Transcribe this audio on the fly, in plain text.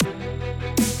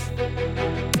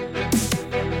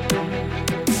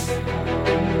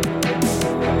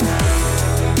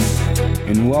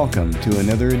and welcome to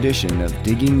another edition of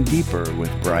Digging Deeper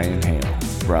with Brian Hale,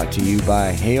 brought to you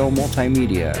by Hale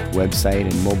Multimedia,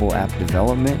 website and mobile app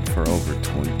development for over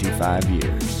 25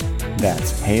 years.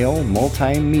 That's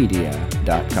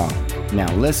halemultimedia.com.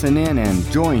 Now listen in and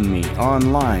join me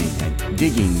online at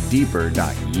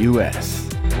diggingdeeper.us.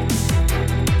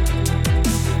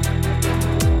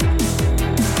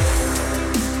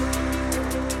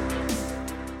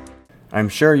 I'm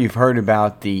sure you've heard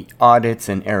about the audits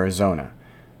in Arizona.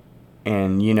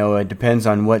 And, it depends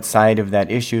on what side of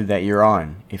that issue that you're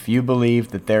on. If you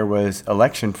believe that there was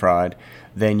election fraud,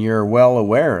 then you're well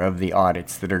aware of the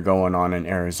audits that are going on in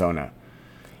Arizona.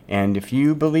 And if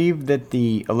you believe that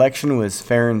the election was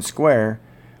fair and square,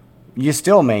 you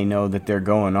still may know that they're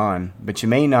going on, but you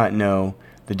may not know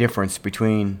the difference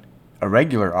between a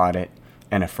regular audit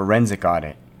and a forensic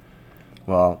audit.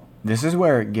 Well, this is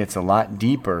where it gets a lot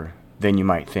deeper than you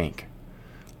might think.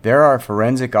 There are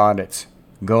forensic audits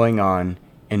going on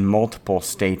in multiple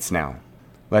states now.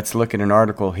 Let's look at an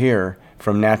article here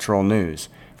from Natural News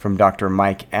from Dr.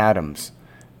 Mike Adams.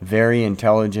 Very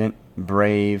intelligent,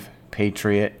 brave,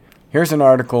 patriot. Here's an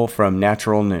article from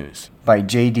Natural News by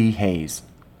J.D. Hayes.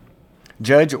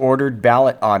 Judge ordered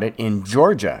ballot audit in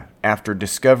Georgia after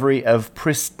discovery of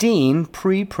pristine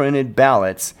pre-printed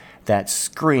ballots that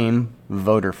scream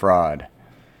voter fraud.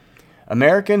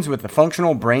 Americans with a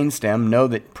functional brainstem know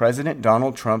that President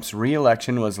Donald Trump's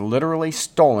re-election was literally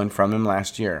stolen from him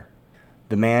last year.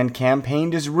 The man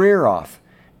campaigned his rear off.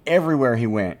 Everywhere he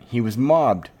went, he was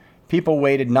mobbed. People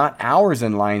waited not hours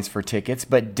in lines for tickets,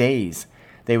 but days.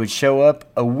 They would show up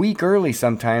a week early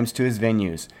sometimes to his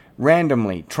venues.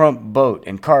 Randomly, Trump boat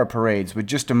and car parades would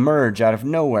just emerge out of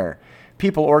nowhere.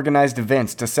 People organized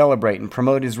events to celebrate and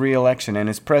promote his re-election and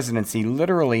his presidency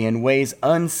literally in ways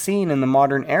unseen in the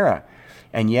modern era.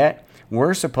 And yet,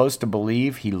 we're supposed to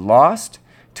believe he lost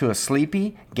to a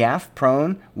sleepy,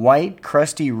 gaffe-prone, white,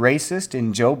 crusty racist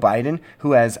in Joe Biden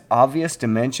who has obvious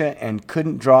dementia and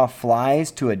couldn't draw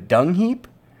flies to a dung heap?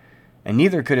 And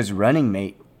neither could his running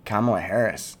mate, Kamala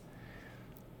Harris.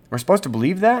 We're supposed to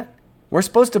believe that? We're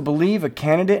supposed to believe a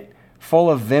candidate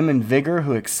full of vim and vigor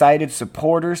who excited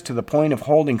supporters to the point of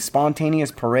holding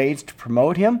spontaneous parades to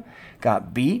promote him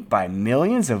got beat by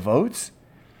millions of votes?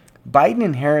 Biden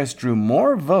and Harris drew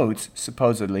more votes,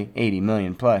 supposedly 80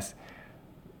 million plus,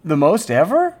 the most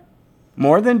ever?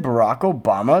 More than Barack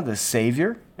Obama, the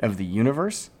savior of the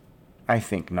universe? I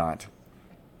think not.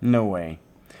 No way.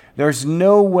 There's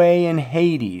no way in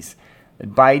Hades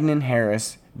that Biden and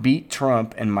Harris beat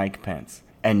Trump and Mike Pence.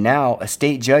 And now a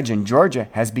state judge in Georgia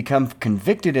has become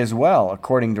convicted as well,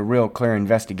 according to Real Clear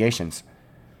Investigations.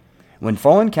 When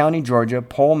Fulton County, Georgia,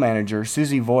 poll manager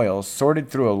Susie Voiles sorted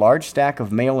through a large stack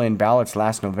of mail-in ballots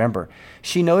last November,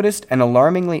 she noticed an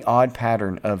alarmingly odd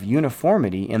pattern of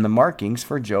uniformity in the markings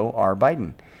for Joe R.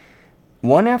 Biden.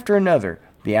 One after another,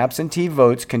 the absentee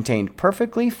votes contained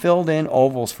perfectly filled-in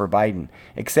ovals for Biden,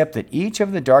 except that each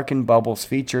of the darkened bubbles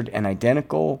featured an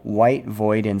identical white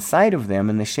void inside of them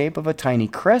in the shape of a tiny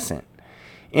crescent,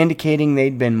 indicating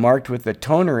they'd been marked with a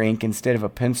toner ink instead of a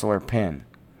pencil or pen.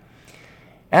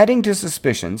 Adding to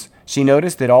suspicions, she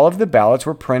noticed that all of the ballots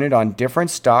were printed on different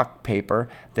stock paper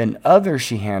than others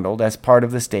she handled as part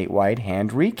of the statewide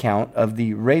hand recount of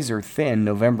the razor-thin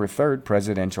November 3rd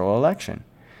presidential election.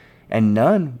 And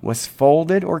none was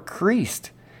folded or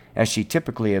creased, as she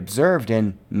typically observed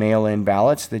in mail-in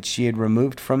ballots that she had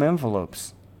removed from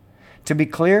envelopes. To be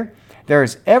clear, there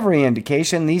is every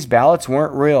indication these ballots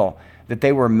weren't real, that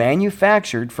they were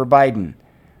manufactured for Biden.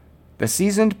 The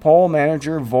seasoned poll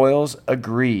manager Voiles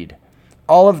agreed.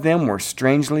 All of them were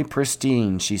strangely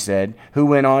pristine, she said, who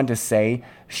went on to say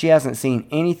she hasn't seen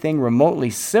anything remotely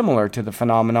similar to the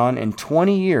phenomenon in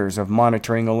 20 years of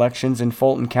monitoring elections in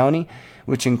Fulton County,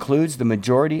 which includes the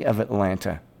majority of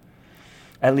Atlanta.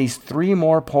 At least 3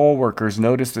 more poll workers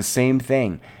noticed the same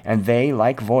thing, and they,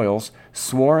 like Voiles,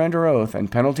 swore under oath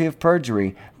and penalty of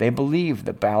perjury they believed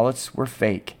the ballots were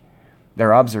fake.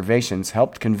 Their observations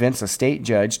helped convince a state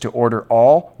judge to order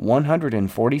all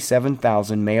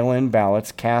 147,000 mail-in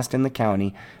ballots cast in the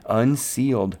county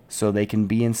unsealed so they can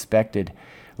be inspected,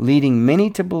 leading many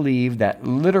to believe that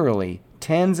literally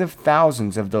tens of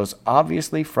thousands of those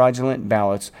obviously fraudulent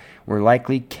ballots were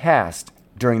likely cast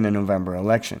during the November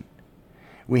election.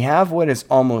 We have what is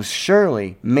almost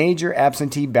surely major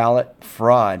absentee ballot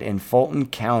fraud in Fulton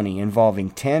County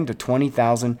involving 10 to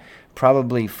 20,000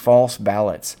 probably false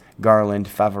ballots. Garland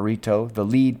Favorito, the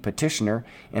lead petitioner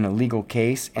in a legal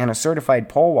case and a certified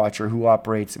poll watcher who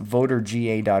operates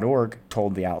voterga.org,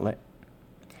 told the outlet.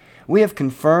 We have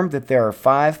confirmed that there are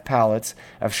 5 pallets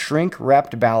of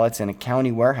shrink-wrapped ballots in a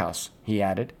county warehouse, he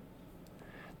added.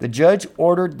 The judge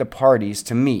ordered the parties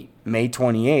to meet May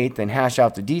 28th and hash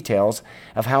out the details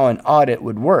of how an audit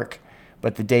would work.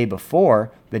 But the day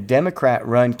before, the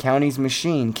Democrat-run county's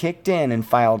machine kicked in and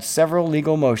filed several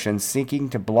legal motions seeking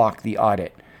to block the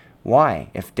audit.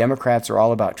 Why? If Democrats are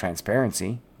all about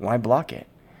transparency, why block it?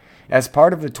 As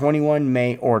part of the 21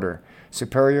 May order,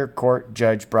 Superior Court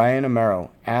Judge Brian Amaro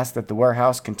asked that the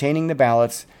warehouse containing the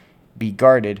ballots be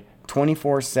guarded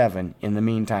 24/7 in the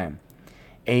meantime.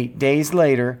 8 days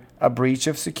later, a breach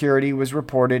of security was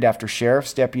reported after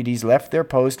sheriff's deputies left their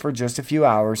post for just a few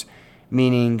hours,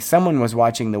 meaning someone was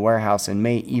watching the warehouse and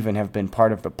may even have been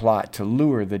part of the plot to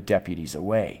lure the deputies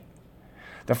away.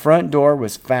 The front door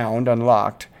was found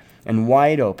unlocked and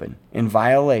wide open in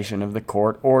violation of the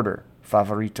court order,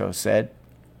 Favorito said.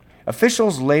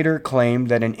 Officials later claimed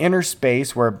that an inner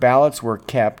space where ballots were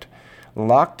kept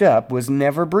locked up was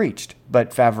never breached, but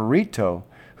Favorito,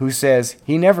 who says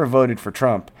he never voted for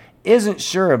Trump, isn't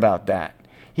sure about that.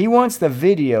 He wants the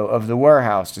video of the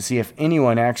warehouse to see if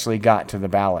anyone actually got to the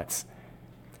ballots.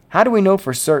 How do we know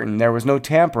for certain there was no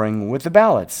tampering with the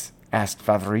ballots? Asked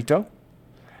Favorito.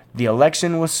 The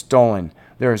election was stolen.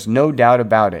 There is no doubt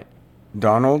about it.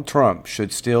 Donald Trump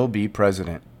should still be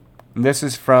president. This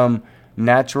is from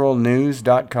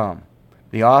naturalnews.com.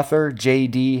 The author,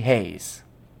 J.D. Hayes.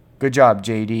 Good job,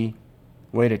 J.D.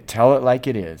 Way to tell it like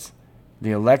it is.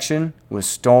 The election was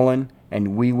stolen,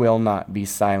 and we will not be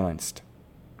silenced.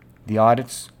 The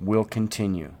audits will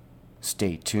continue.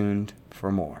 Stay tuned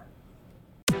for more.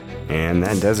 And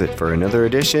that does it for another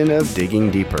edition of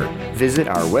Digging Deeper. Visit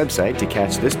our website to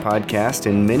catch this podcast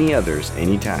and many others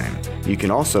anytime. You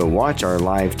can also watch our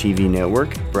live TV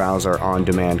network, browse our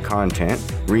on-demand content,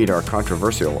 read our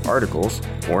controversial articles,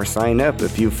 or sign up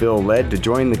if you feel led to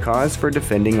join the cause for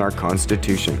defending our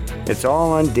Constitution. It's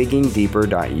all on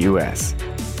diggingdeeper.us.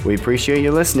 We appreciate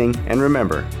you listening, and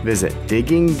remember, visit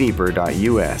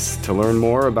diggingdeeper.us to learn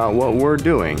more about what we're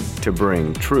doing to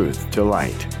bring truth to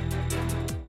light.